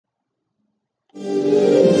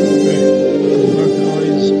welcome back,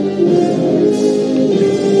 guys.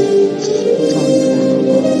 It's time for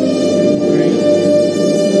another campaign,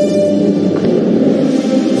 short campaign,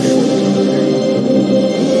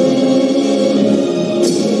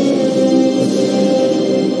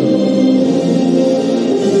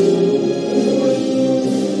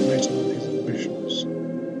 later on his ambitions.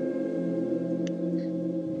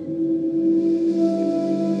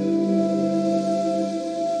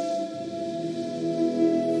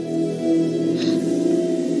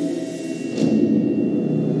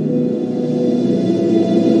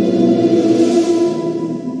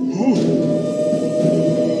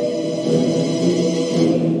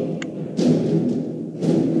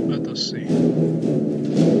 Let us see.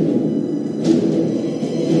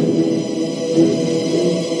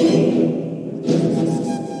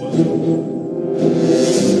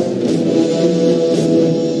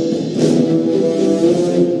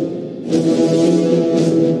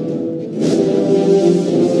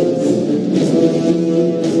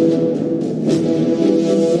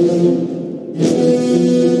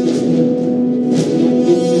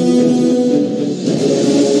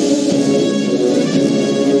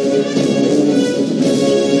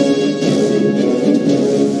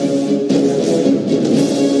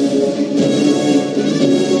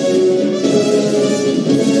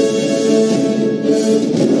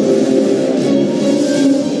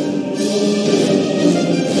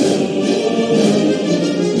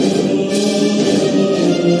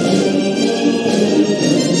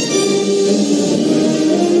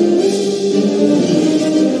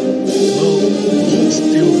 Well, let's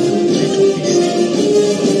deal with G2 PC.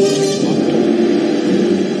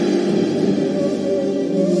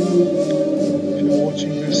 If you're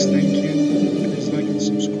watching this, thank you. Please like and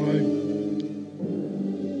subscribe.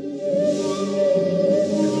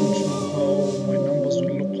 I don't know how my numbers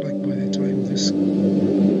will look like by the time this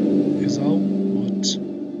is out, but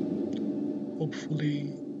hopefully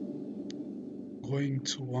going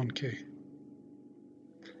to 1K.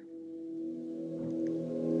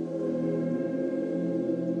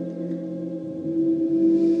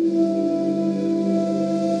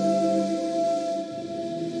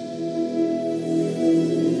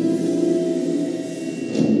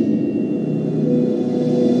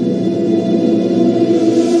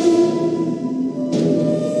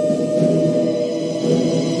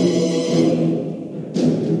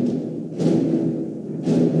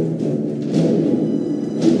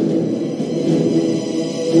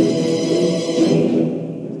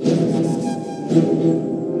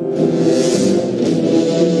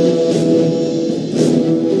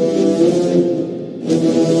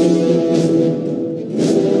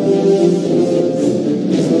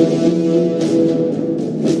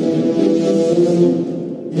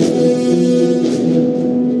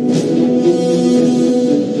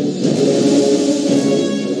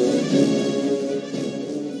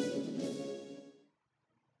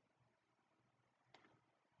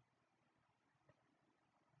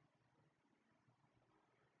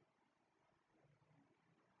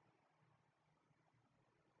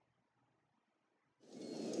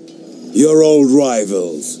 Your old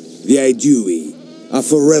rivals, the Aedui, are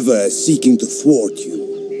forever seeking to thwart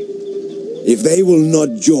you. If they will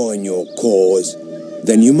not join your cause,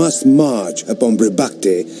 then you must march upon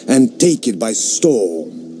Bribacte and take it by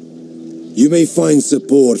storm. You may find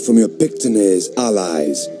support from your Pictonese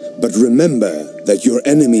allies, but remember that your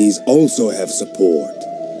enemies also have support.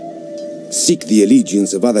 Seek the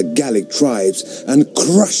allegiance of other Gallic tribes and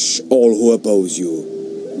crush all who oppose you.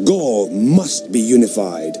 Gaul must be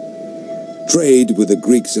unified. Trade with the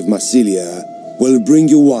Greeks of Massilia will bring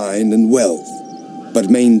you wine and wealth, but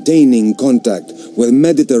maintaining contact with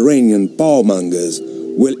Mediterranean powermongers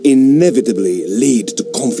will inevitably lead to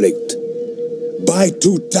conflict. By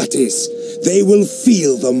Tutatis, they will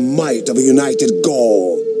feel the might of a united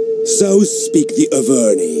Gaul. So speak the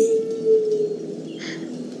Arvarni.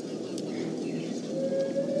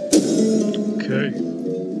 Okay.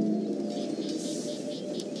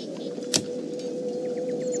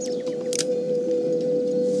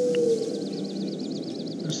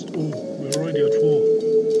 We're already at war.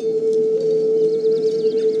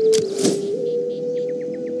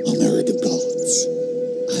 Honor the gods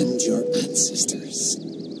and your ancestors.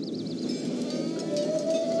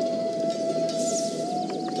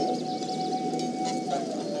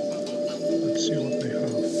 Let's see what they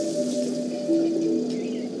have.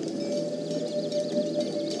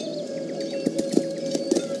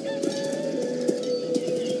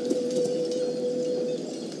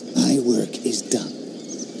 My work is done.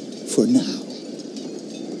 For now.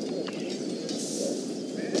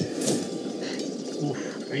 Oof,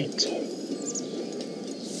 8.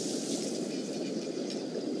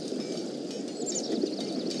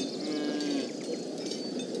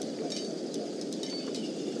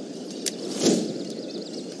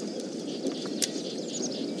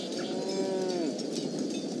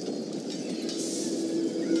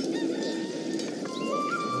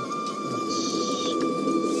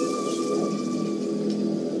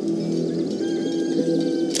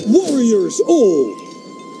 years old.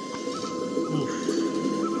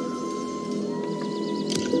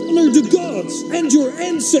 Honor the gods and your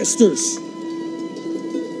ancestors.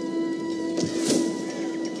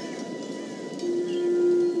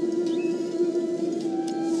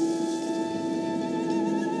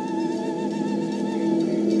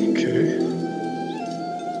 Okay.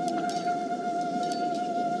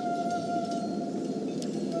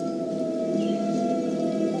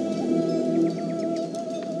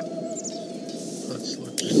 That's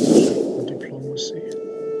like diplomacy.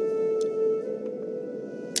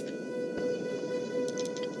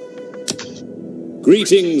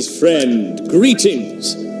 Greetings, friend,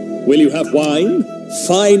 greetings. Will you have wine,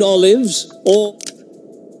 fine olives, or...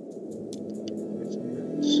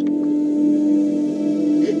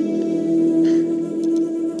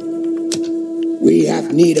 We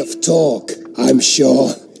have need of talk, I'm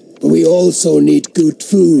sure. But we also need good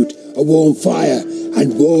food, a warm fire,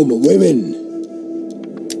 and warmer women.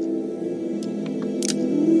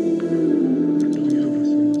 Doing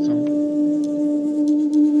everything without.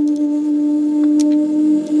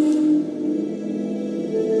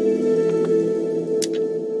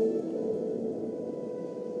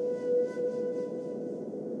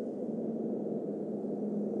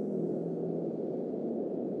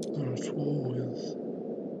 They're at war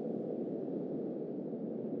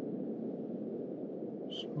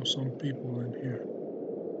with some people in here.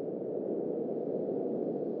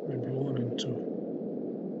 Maybe one and two.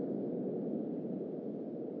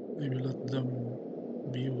 Maybe let them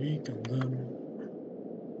be weak and then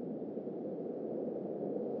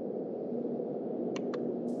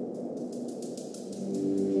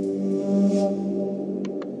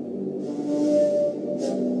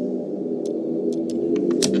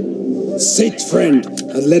Sit, friend,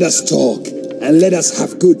 and let us talk. And let us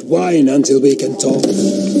have good wine until we can talk.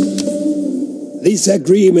 This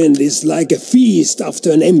agreement is like a feast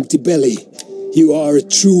after an empty belly. You are a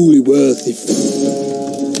truly worthy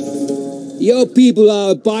food. Your people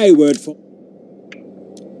are a byword for...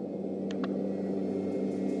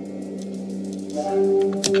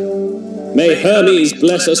 May Hermes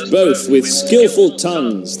bless us both with skillful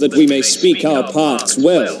tongues, that we may speak our parts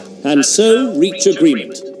well, and so reach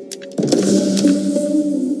agreement.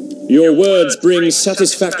 Your words bring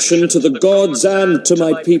satisfaction to the gods and to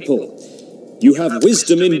my people. You have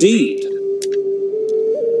wisdom indeed.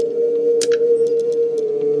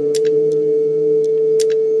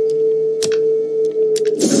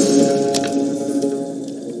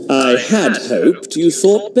 I had hoped you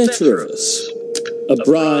thought better of us. A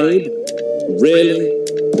bride? Really?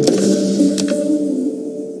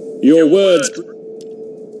 Your words...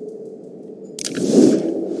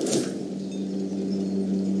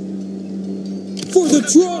 For the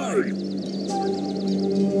tribe!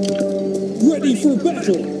 Ready for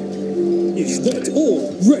battle! Is that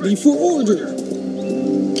all? Ready for order!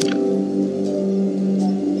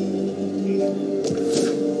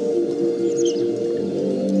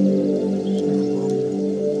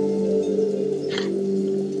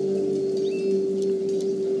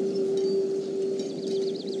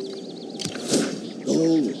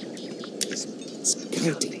 Oh,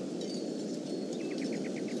 scouting.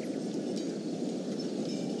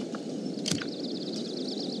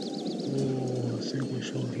 oh, I think we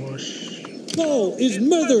should rush. Paul is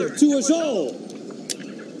mother to us all!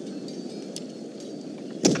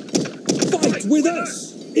 Fight with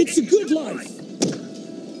us! It's a good life!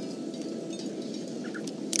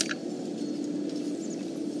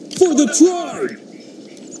 For the tribe!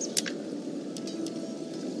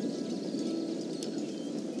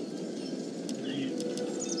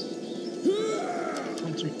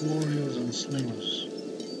 Celtic warriors and slingers.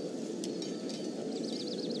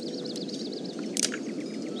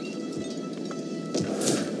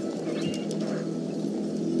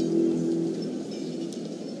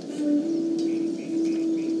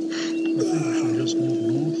 I think we should just move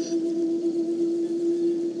north.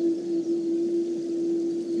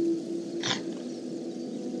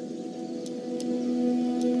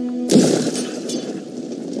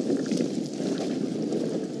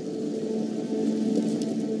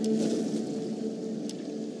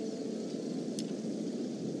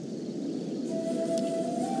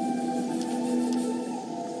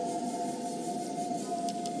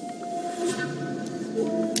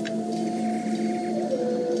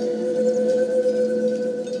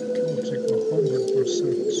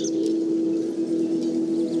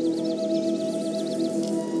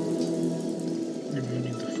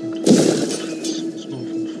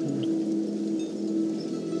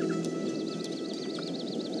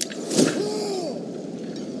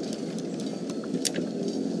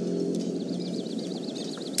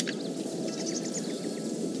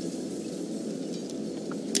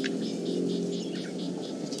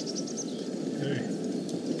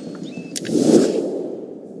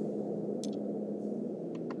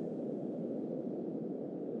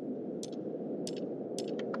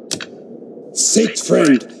 Sit,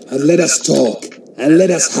 friend, and let us talk, and let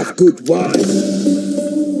us have good wine.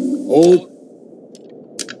 All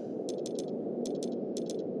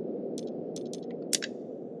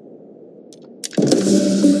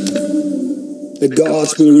the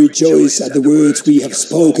gods will rejoice at the words we have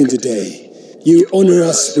spoken today. You honor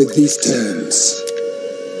us with these terms.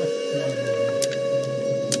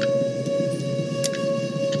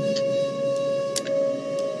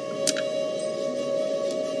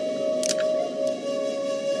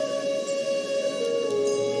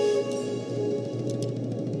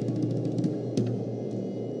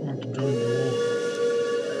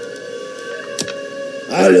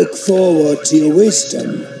 I look forward to your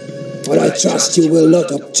wisdom, but I trust you will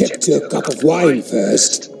not object to a cup of wine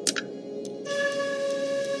first.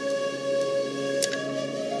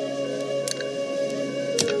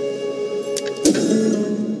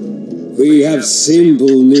 We have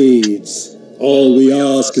simple needs. All we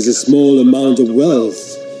ask is a small amount of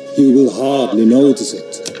wealth. You will hardly notice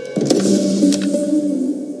it.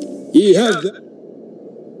 Ye have the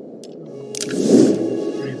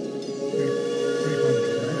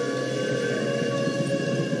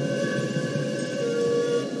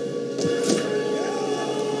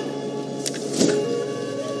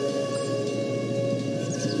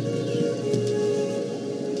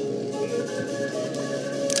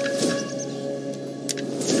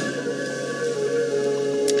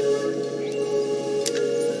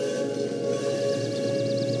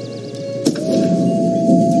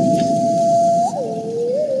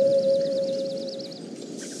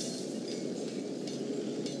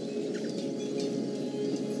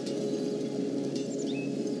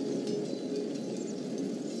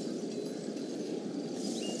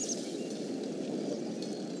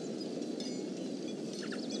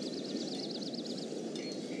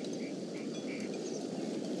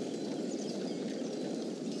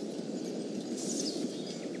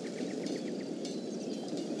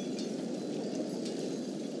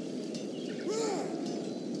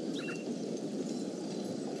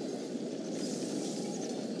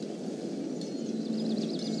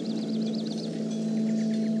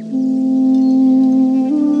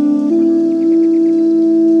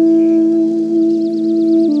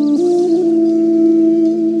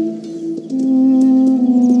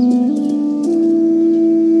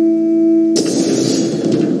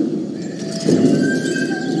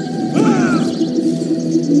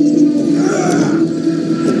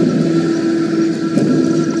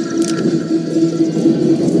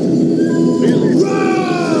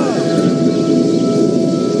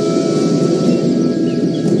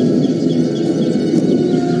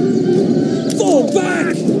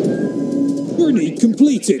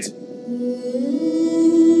completed.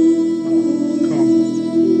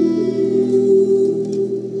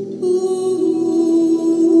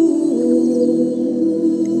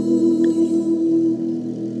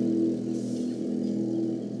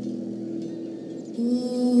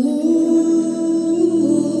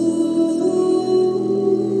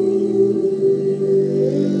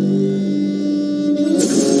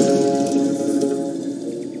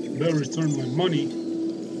 Better return my money.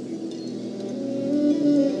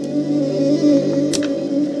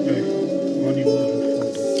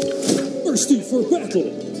 Thirsty for battle.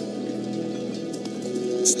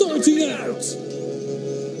 Starting out.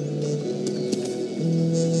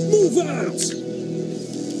 Move out.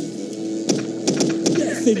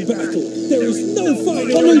 Death in battle. There is no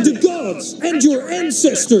fighting. Honor the gods and your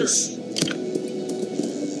ancestors.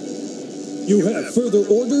 You have further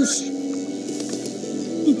orders?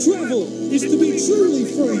 To travel is to be truly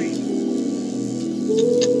free.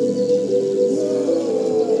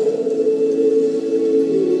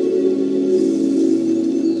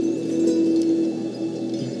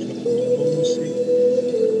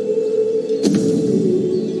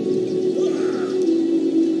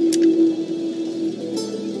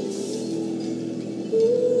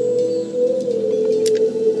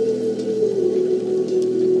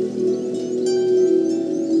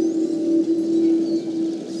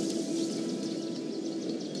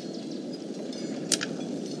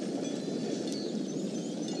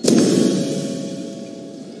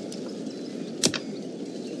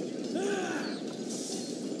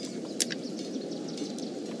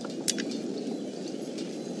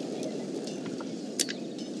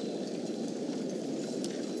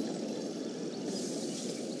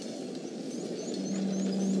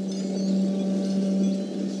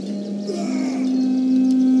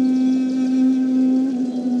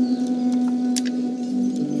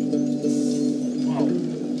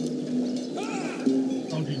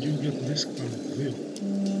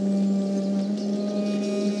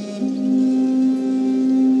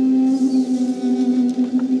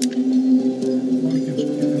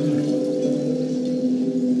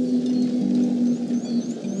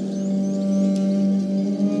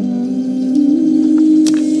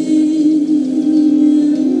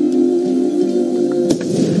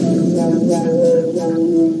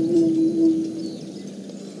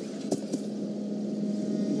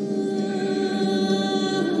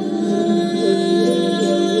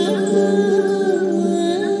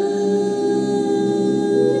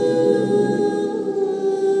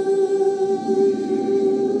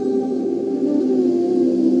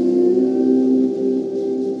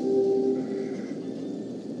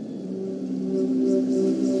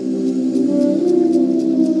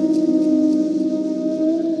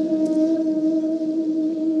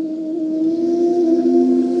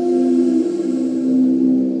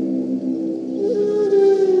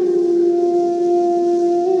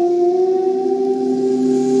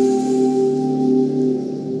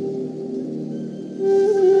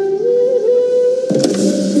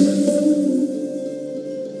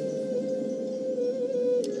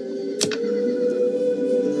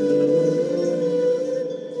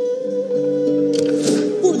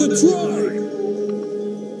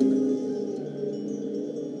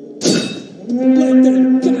 Let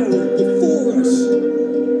them cower before us.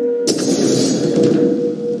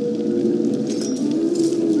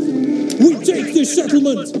 We take this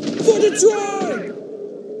settlement for the tribe!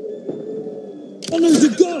 Honor the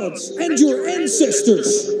gods and your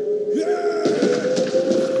ancestors!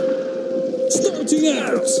 Starting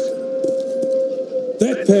out!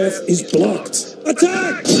 That path is blocked!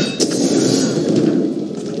 Attack!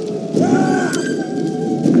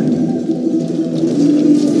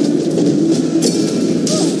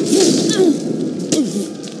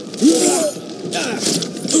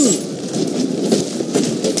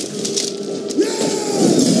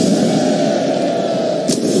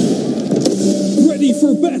 Ready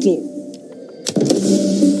for battle!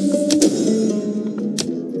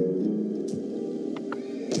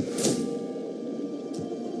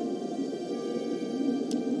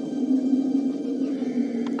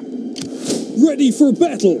 Ready for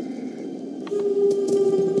battle!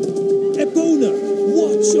 Epona,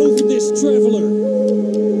 watch over this traveler!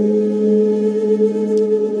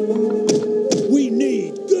 We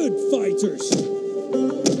need good fighters!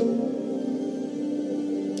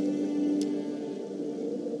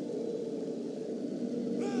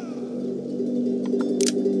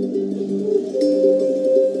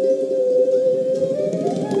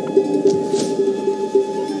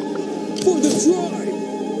 For the tribe!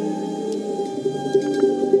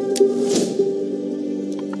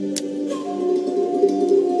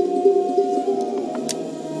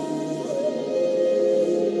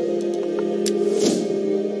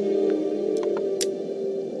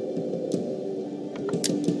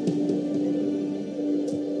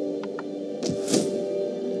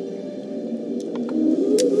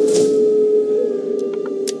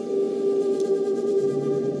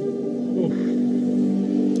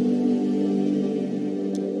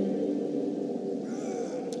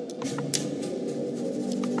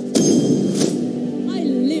 I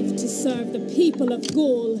live to serve the people of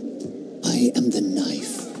Gaul. I am the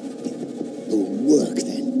knife. Oh, work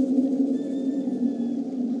then.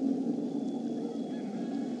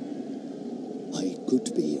 I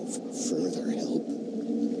could be of further help.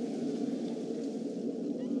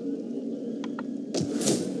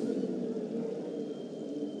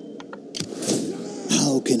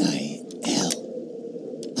 How can I help?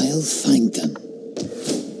 I'll find them.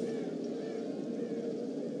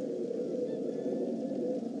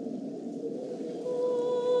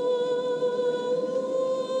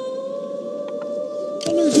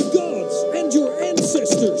 Honor the gods and your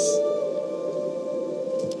ancestors!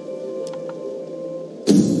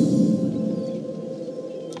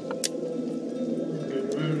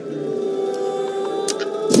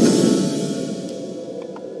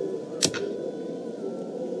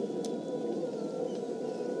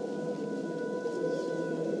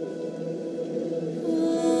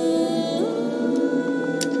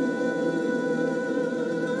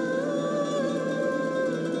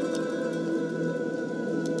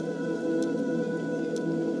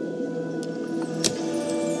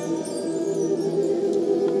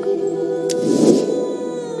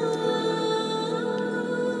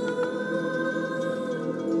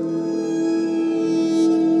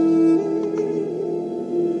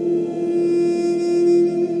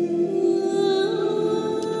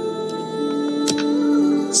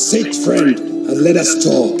 Sit, friend, and let us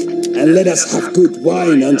talk, and let us have good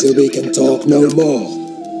wine until we can talk no more.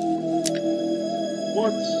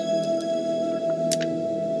 What?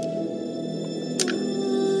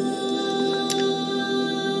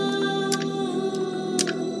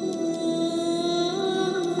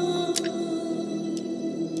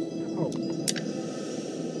 Oh.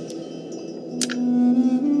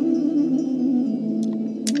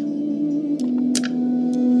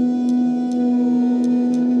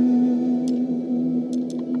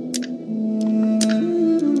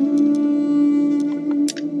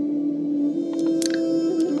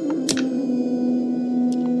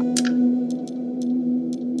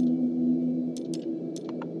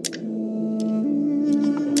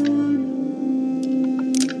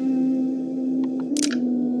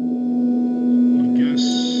 I guess.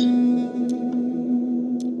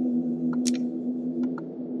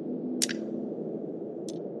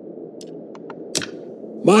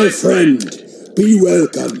 My friend, be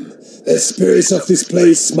welcome. The spirits of this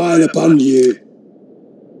place smile upon you.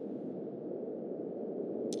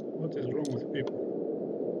 What is wrong with people?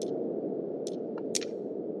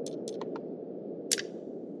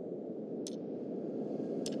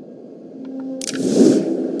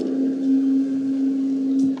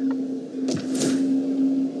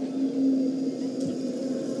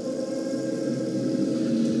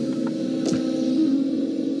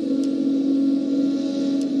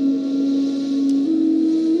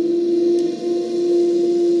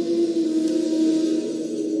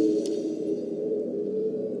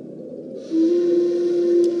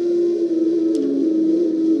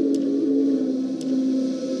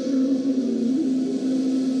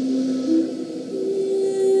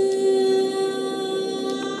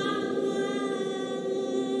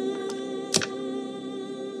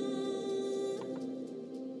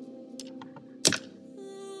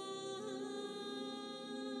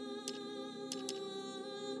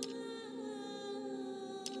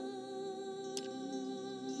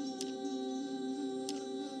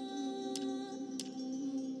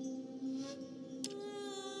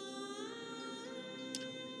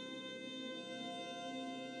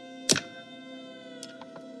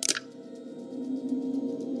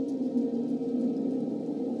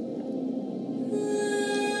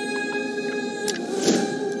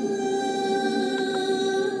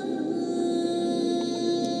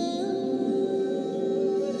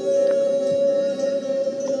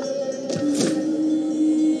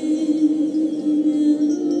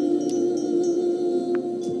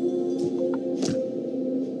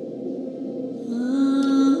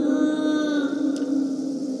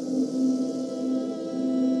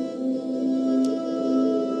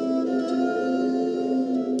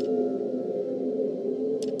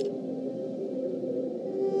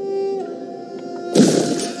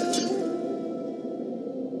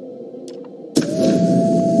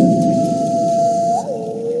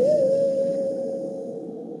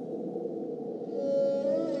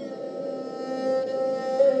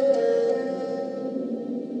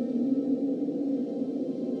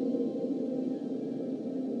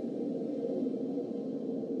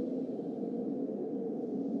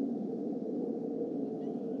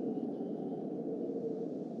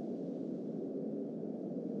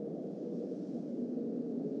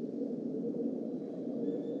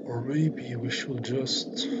 Or maybe we should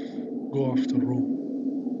just go after Rome.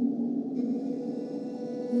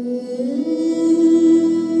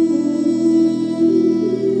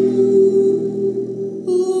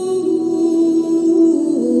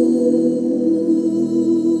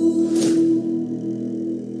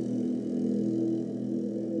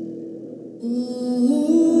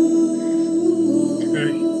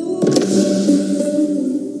 Okay.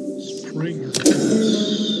 Spring is close.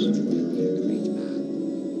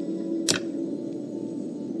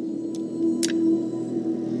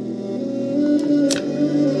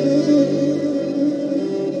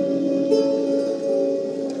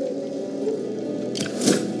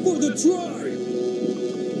 For the tribe!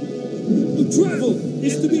 The travel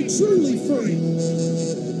is to be truly free!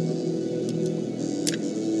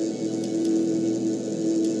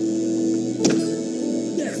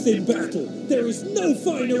 Death in battle! There is no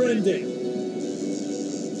finer ending!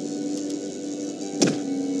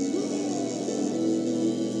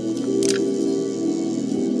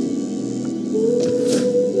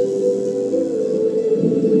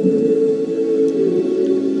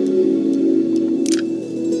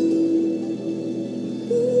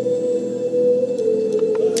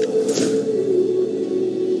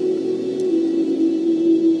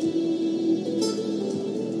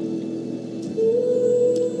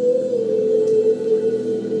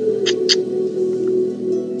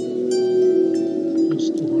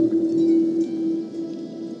 Just 200.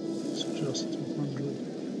 It's just 200.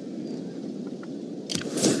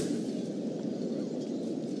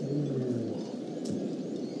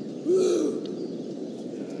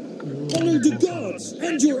 Honor the gods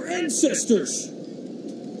and your ancestors!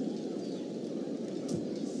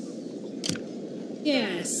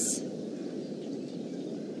 Yes.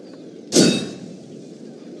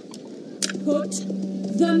 Put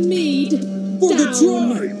the mead For the down.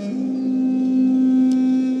 tribe!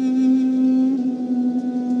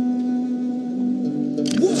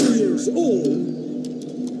 Warriors all!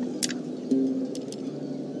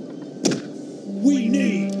 We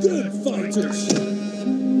need good fighters!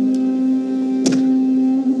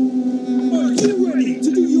 Are you ready to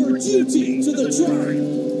do your duty to the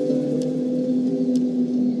tribe?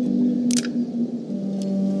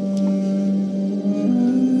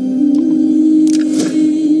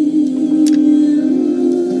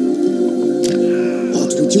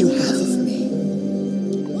 What would you have of me?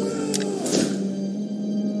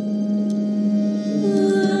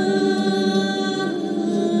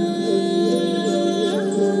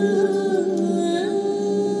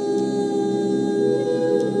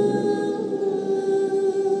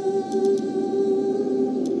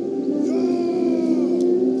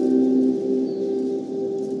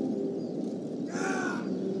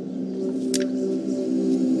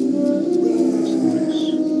 It's nice.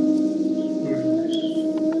 Very nice.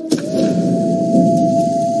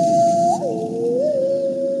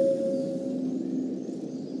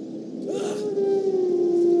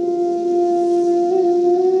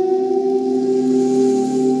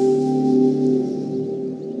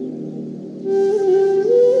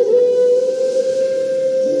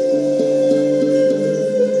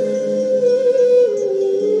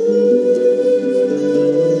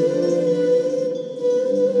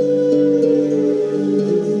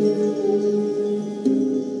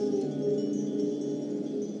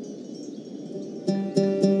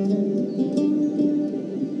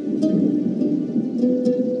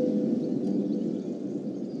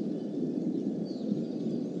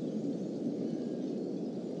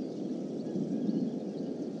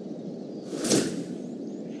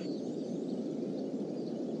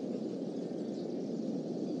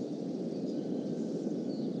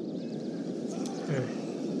 Okay.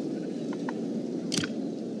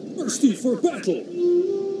 Thirsty for battle!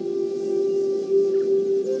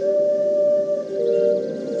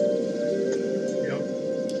 Yep.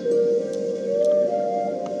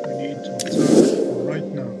 We need to attack right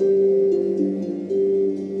now.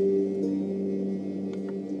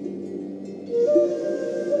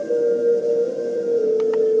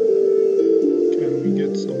 Can we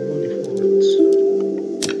get some money for it?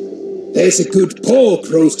 There's a good pork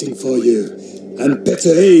roasting for you, and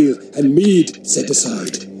better ale and mead set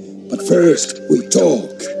aside. But first, we talk.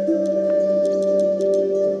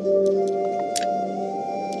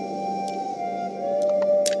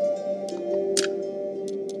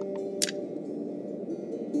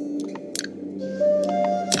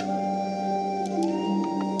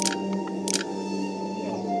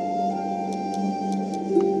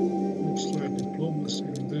 Looks like diplomacy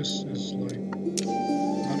in this is like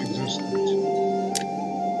non-existent.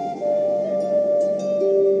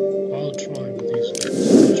 I'll try with these guys.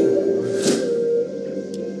 I'll try.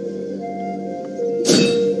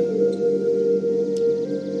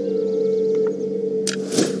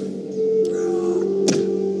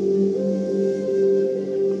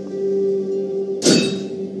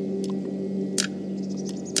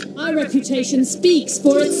 My reputation speaks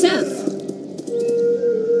for itself.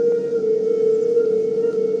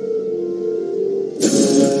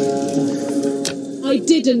 I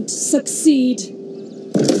didn't succeed. I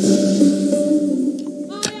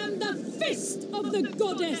am the fist of the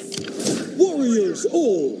goddess. Warriors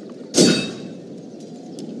all!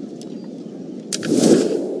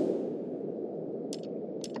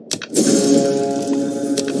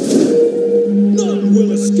 None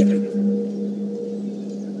will escape!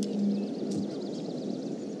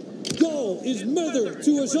 Gaul is mother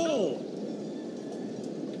to us all!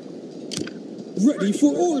 Ready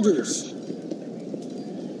for orders!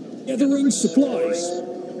 Gathering supplies.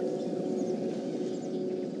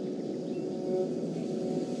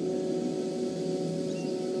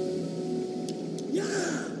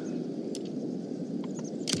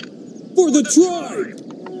 For the tribe!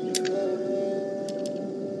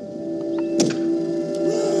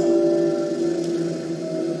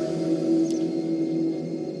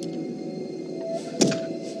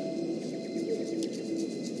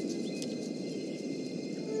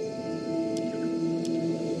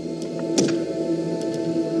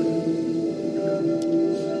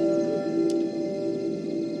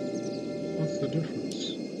 What's the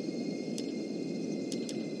difference?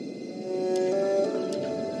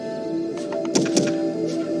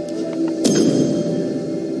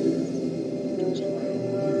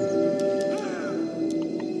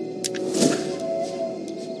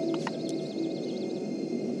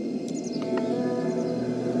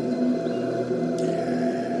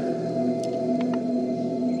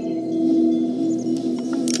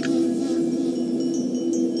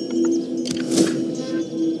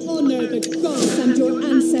 Honor the gods and your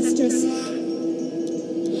ancestors.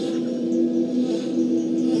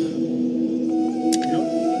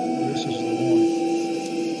 Yep, this is the one.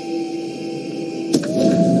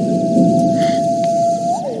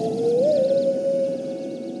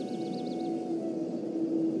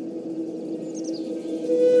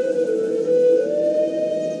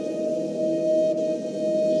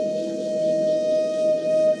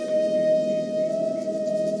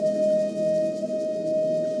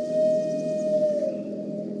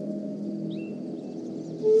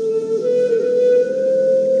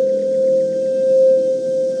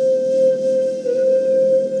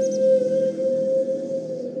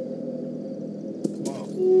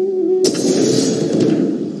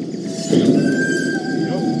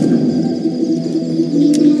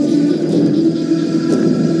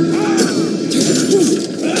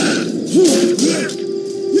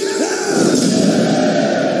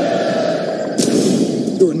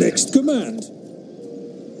 Your next command.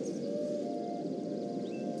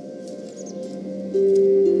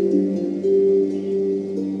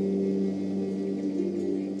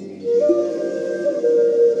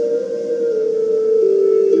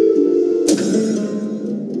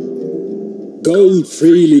 Gold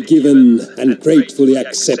freely given and gratefully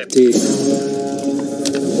accepted.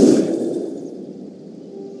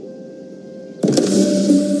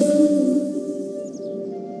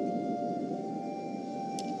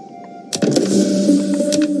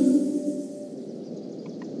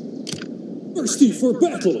 Thirsty for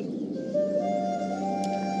battle.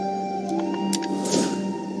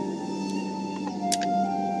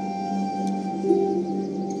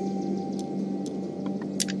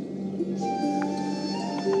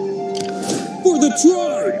 For the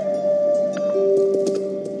tribe.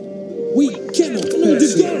 We cannot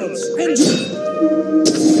lose the gods and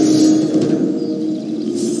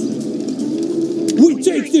we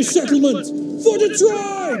take this settlement for the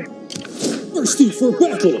tribe. Thirsty for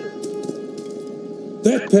battle.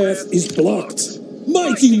 That path is blocked.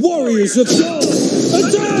 Mighty warriors of Gaul,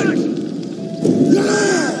 attack!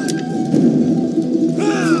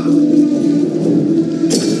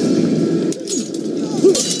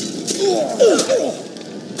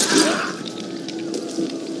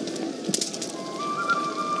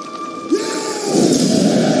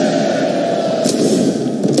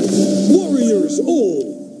 Warriors all!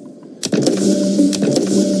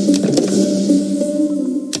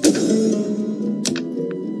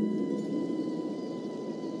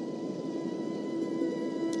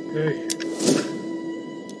 Okay.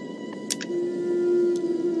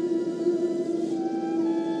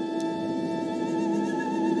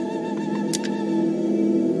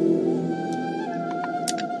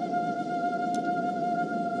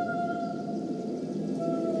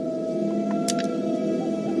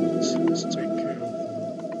 Let's take care of them.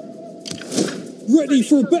 Ready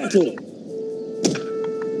for battle!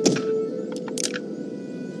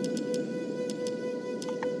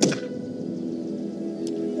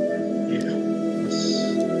 Yeah, let's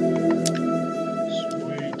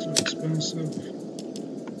wait. yourself.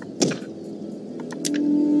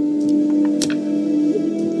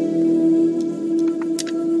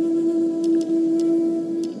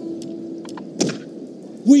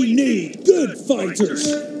 We need good fighters!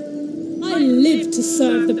 I live to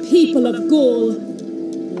serve the people of Gaul.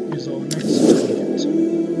 Who is our next target?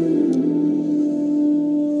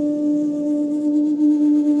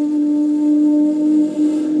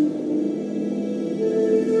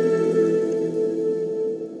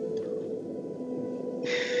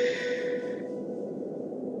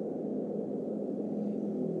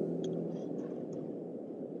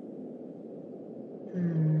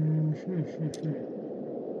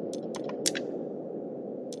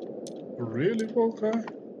 Really, Volkai?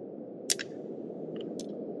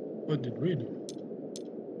 What did we do?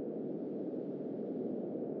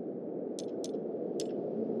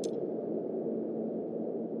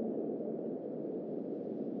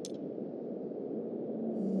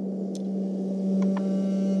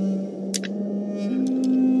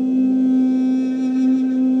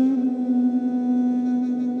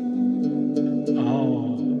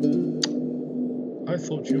 I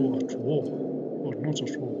thought you were at war, or not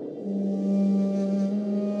at war.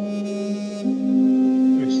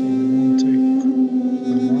 Okay, so we won't take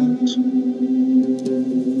them out.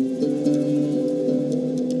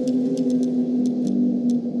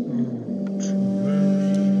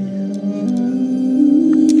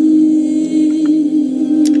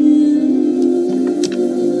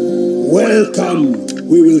 Welcome!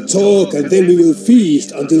 We will talk and then we will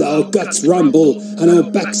feast until our guts rumble and our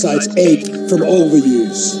backsides ache from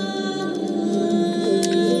overuse.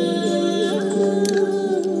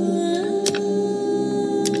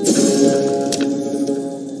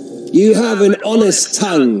 You have an honest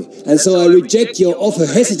tongue, and so I reject your offer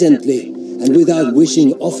hesitantly and without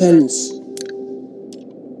wishing offense.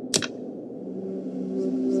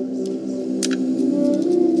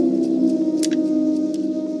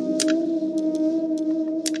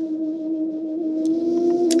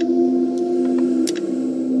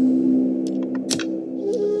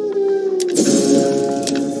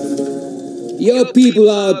 Your people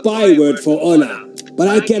are a byword for honor, but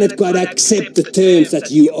I cannot quite accept the terms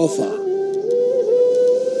that you offer.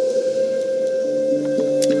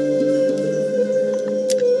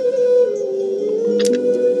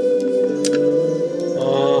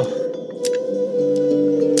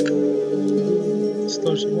 It's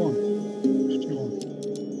 31. 51.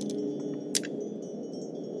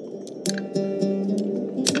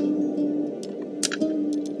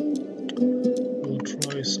 We'll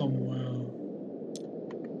try somewhere.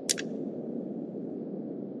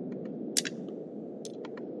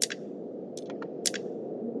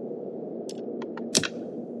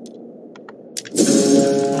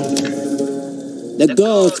 The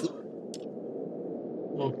gods...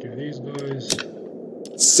 Okay, these guys...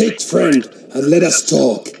 Sit, friend, and let us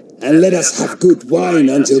talk. And let us have good wine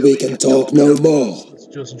until we can talk no more. Let's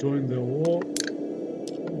just join the war.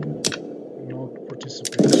 Not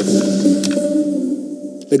participate.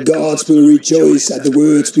 The gods will rejoice at the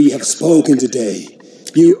words we have spoken today.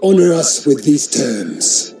 You honor us with these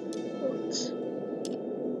terms.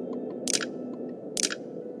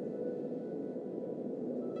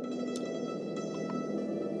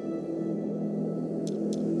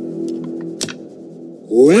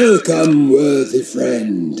 Welcome, worthy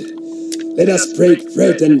friend. Let us break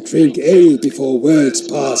bread and drink ale before words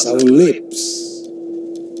pass our lips.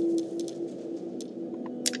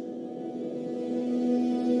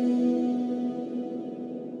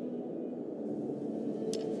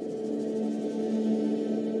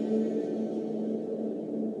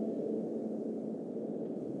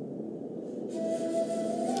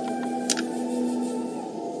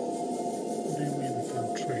 What do you mean we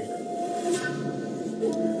can't trade?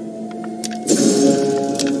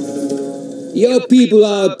 Your people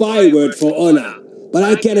are a byword for honor, but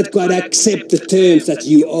I cannot quite accept the terms that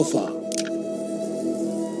you offer.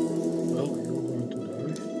 Well, you're going to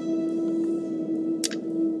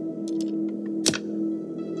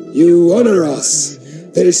die. You honor us.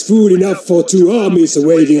 There is food enough for 2 armies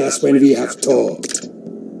awaiting us when we have talked.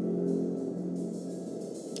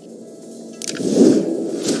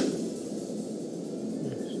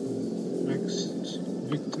 Next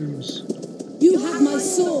victims. You have my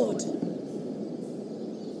sword.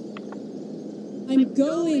 I'm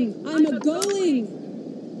going. I'm a-going.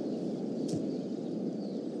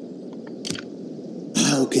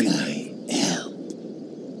 How can I help?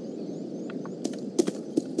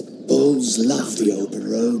 Bulls love the open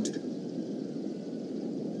road.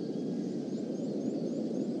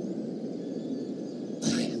 I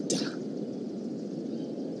am done.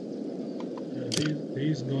 Yeah,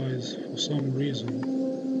 these guys is, for some reason,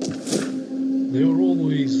 they are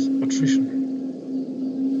always attrition.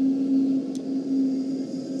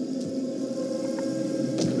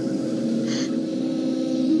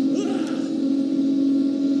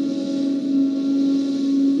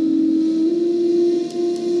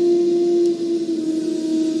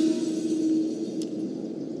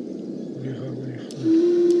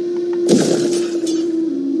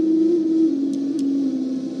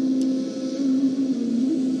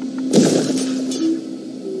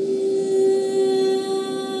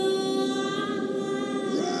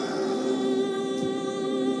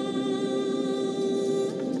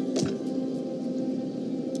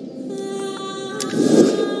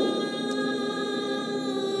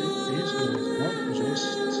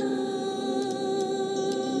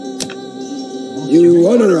 You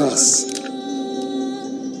honor us.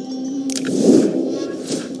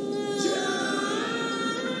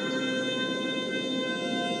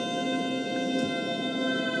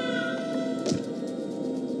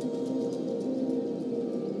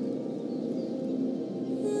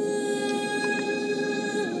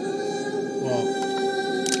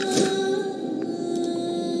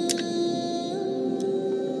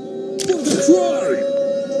 For the tribe!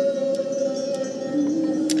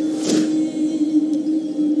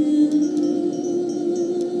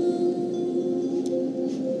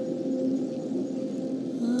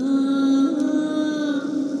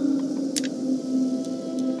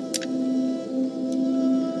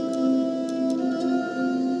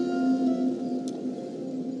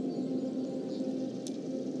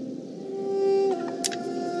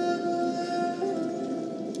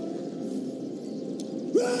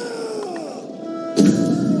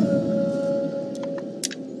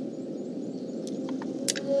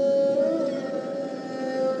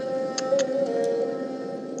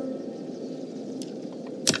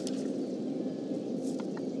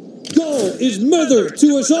 Gaul is mother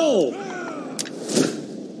to us all!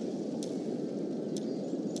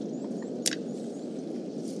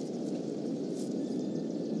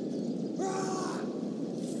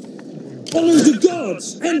 Honor the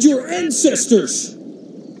gods and your ancestors!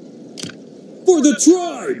 For the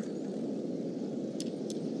tribe!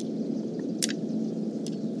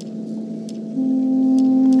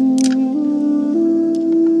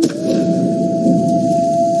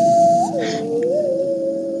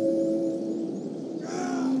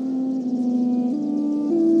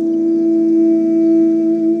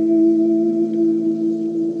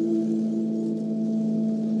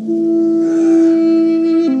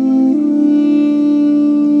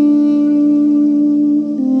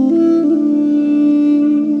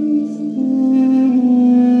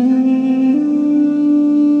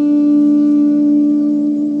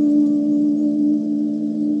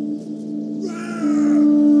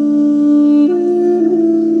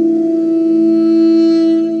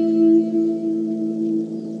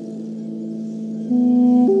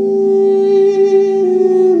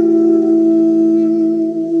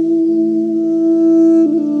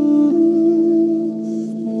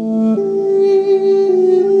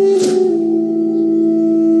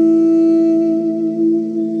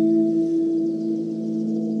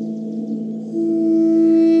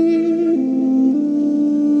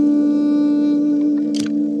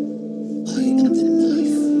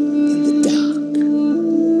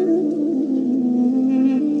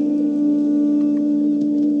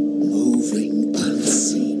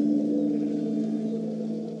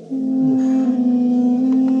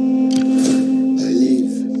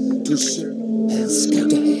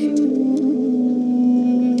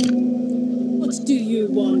 What do you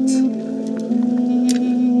want?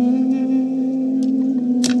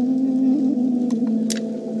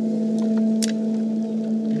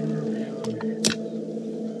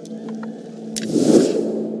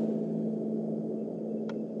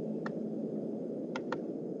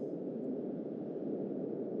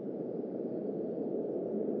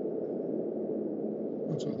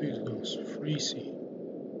 What are these guys? Freezy.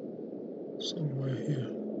 Somewhere here.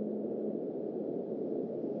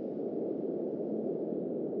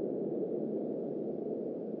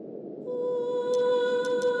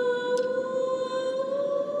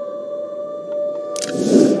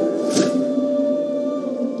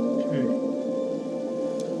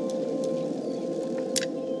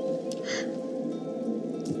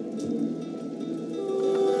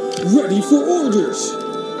 Ready for orders!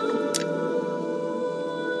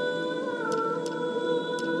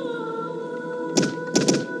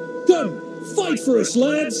 Come, fight for us,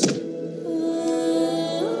 lads!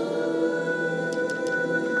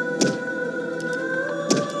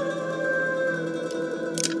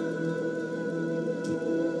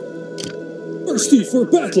 Thirsty for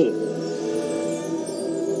battle!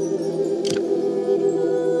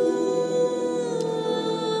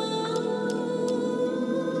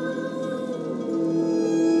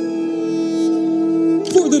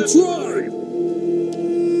 For the tribe!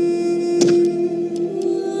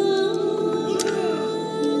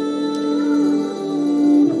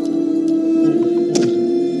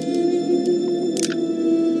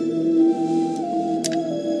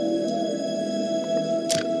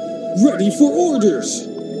 Ready for orders!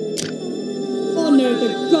 Honor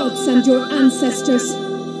the gods and your ancestors.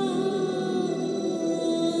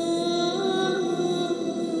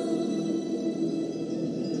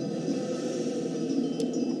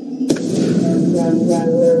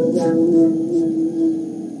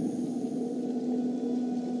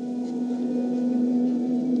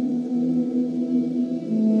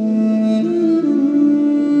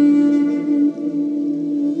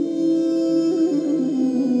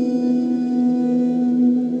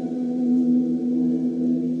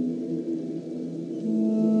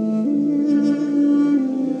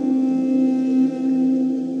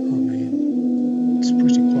 It's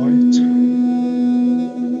pretty quiet.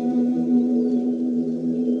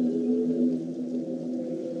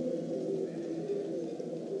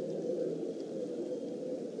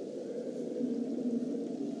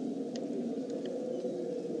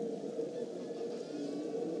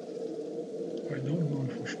 I don't know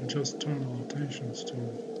if we should just turn our attentions to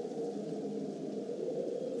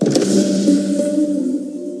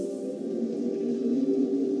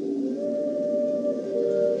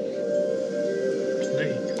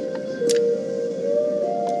plague.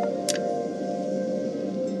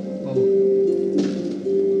 Oh,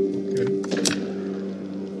 okay.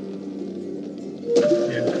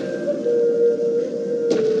 Yeah.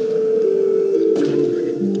 I don't know if we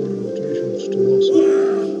should turn our attentions to those.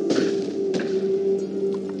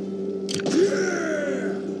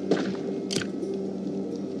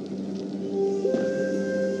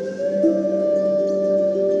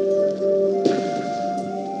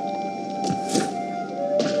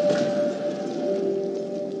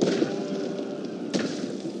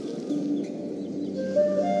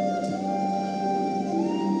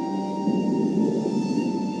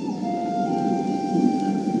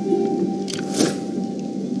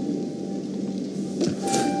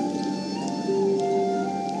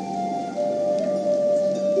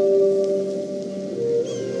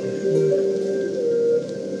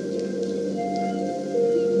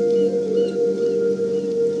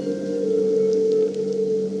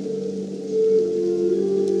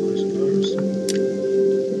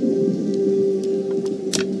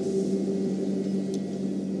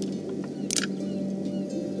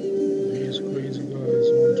 These crazy guys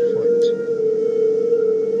want to fight.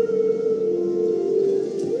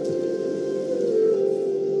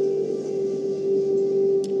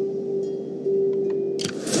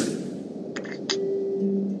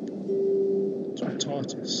 Two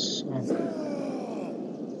tortoise. Oh.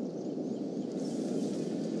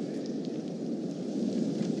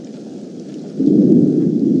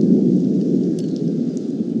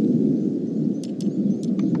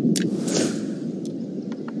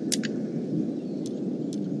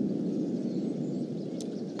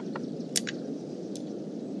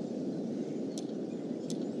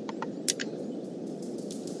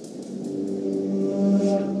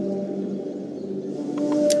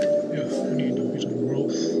 Yeah, we need a bit of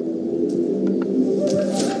growth.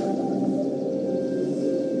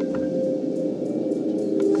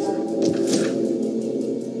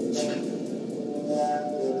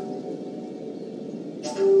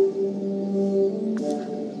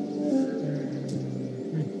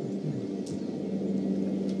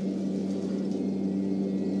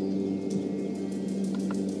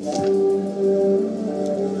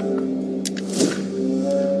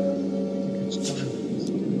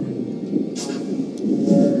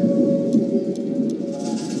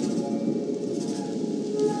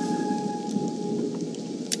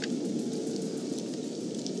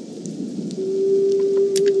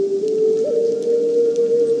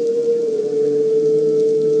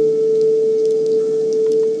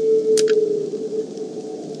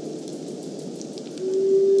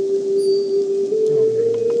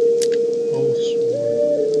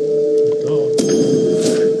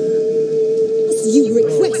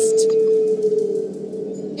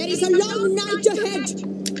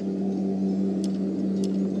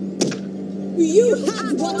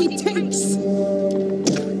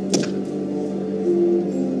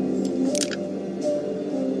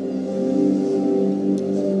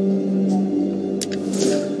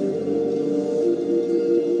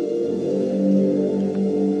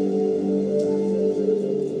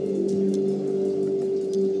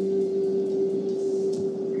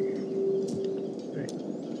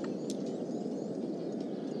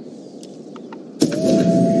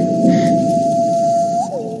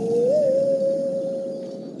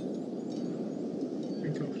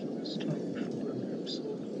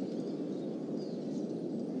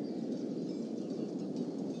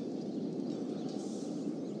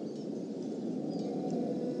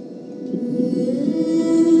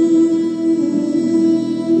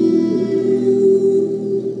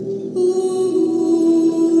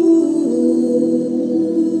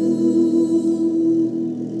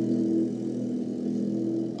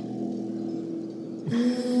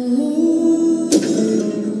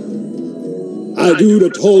 I do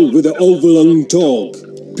not hold with the overlong talk,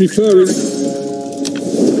 preferring...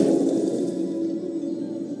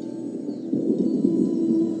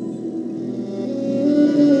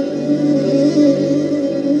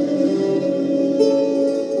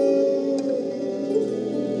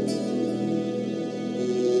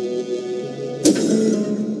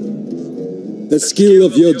 The skill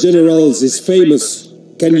of your generals is famous.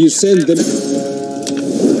 Can you send them?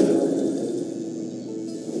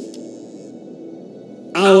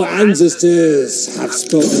 Our ancestors have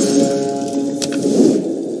spoken.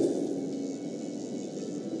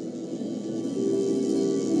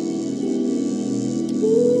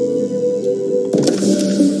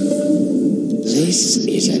 This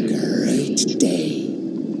is a great day.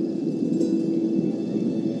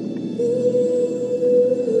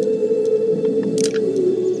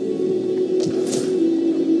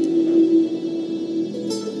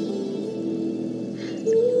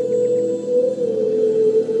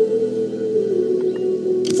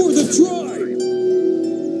 For the tribe!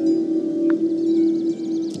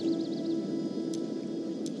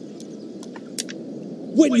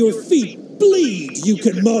 When your feet bleed, you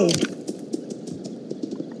can moan.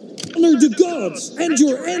 Honor the gods and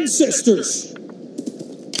your ancestors!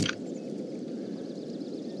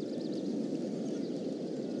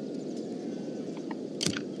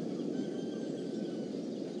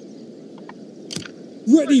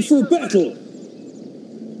 Ready for battle!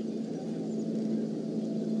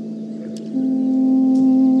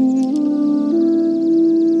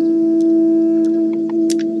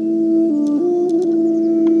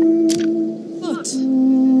 But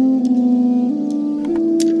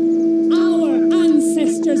our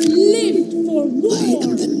ancestors lived for war. I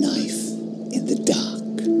am the knife in the dark.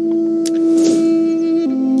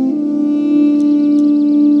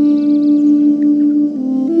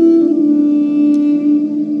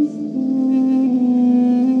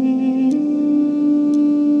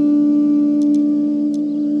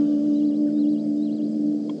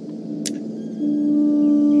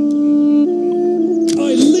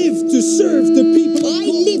 I live to serve the people. I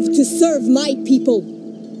live to serve my people.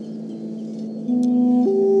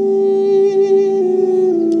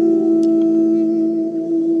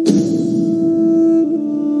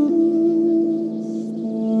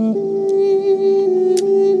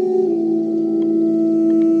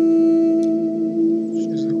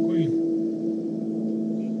 She's the queen.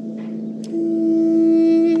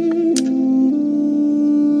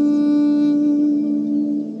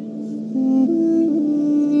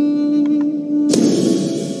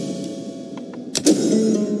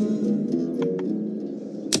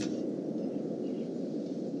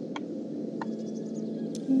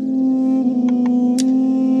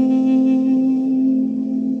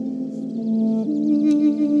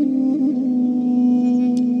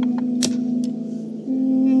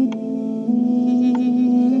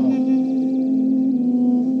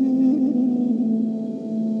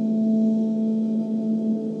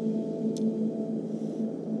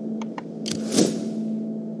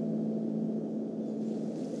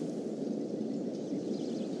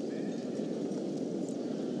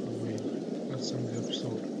 Oh, wait, that's in the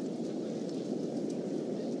episode.